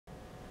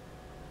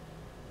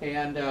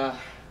And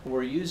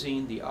we're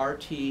using the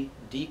RT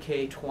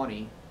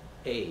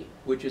DK20A,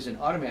 which is an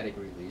automatic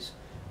release,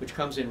 which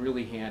comes in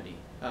really handy.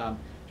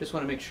 Just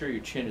want to make sure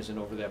your chin isn't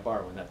over that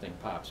bar when that thing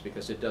pops,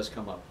 because it does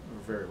come up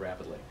very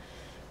rapidly.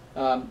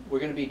 We're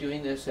going to be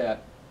doing this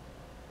at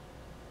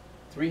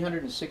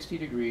 360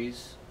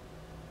 degrees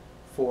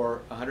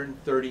for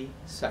 130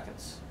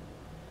 seconds.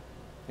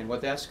 And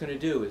what that's going to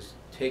do is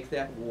take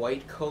that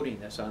white coating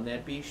that's on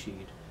that B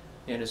sheet,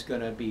 and it's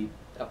going to be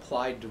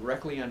applied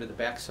directly onto the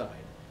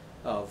backside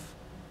of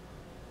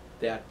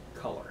that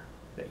color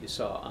that you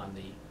saw on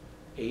the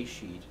A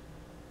sheet,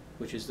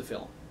 which is the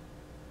film.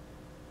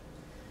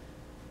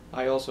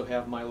 I also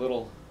have my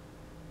little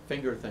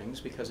finger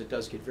things because it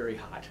does get very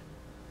hot,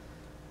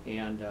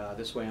 and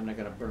this way I'm not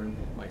going to burn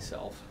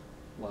myself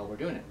while we're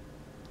doing it.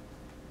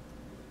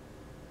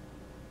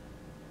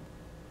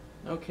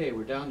 Okay,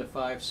 we're down to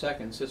 5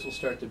 seconds. This will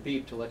start to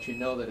beep to let you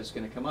know that it's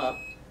going to come up.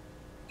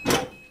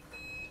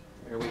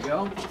 There we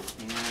go.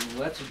 And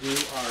let's do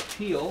our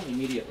peel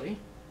immediately.